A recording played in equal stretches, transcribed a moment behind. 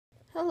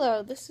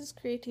Hello, this is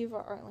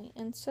Creativa Arlie,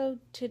 and so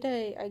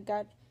today I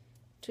got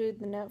to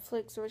the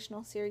Netflix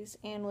original series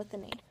Anne with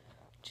an E,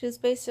 which is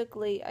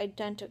basically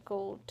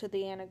identical to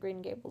the Anne of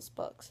Green Gables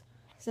books,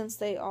 since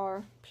they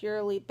are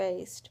purely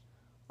based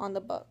on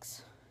the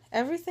books.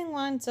 Everything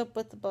lines up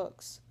with the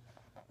books,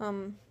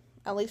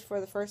 at least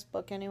for the first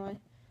book anyway.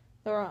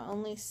 There are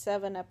only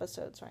 7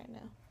 episodes right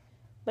now.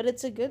 But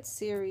it's a good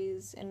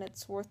series, and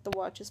it's worth the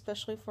watch,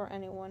 especially for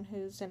anyone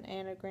who's an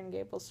Anne of Green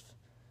Gables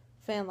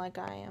fan like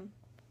I am.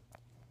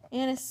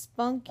 Anne is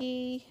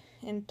spunky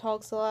and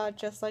talks a lot,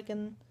 just like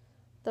in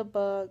the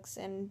books,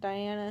 and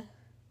Diana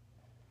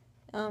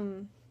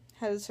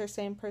has her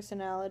same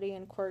personality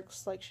and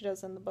quirks like she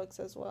does in the books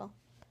as well.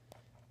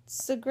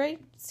 It's a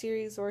great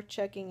series worth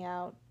checking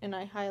out, and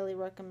I highly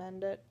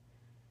recommend it.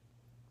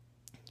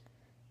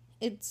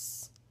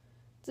 It's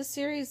a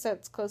series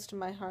that's close to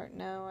my heart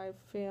now, I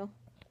feel,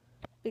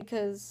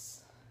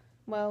 because,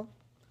 well,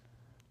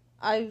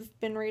 I've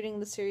been reading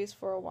the series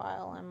for a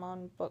while. I'm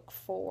on book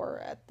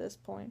 4 at this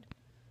point.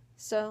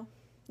 So,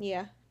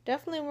 yeah,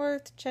 definitely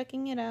worth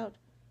checking it out.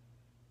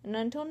 And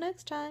until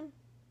next time,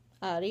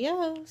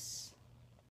 adios!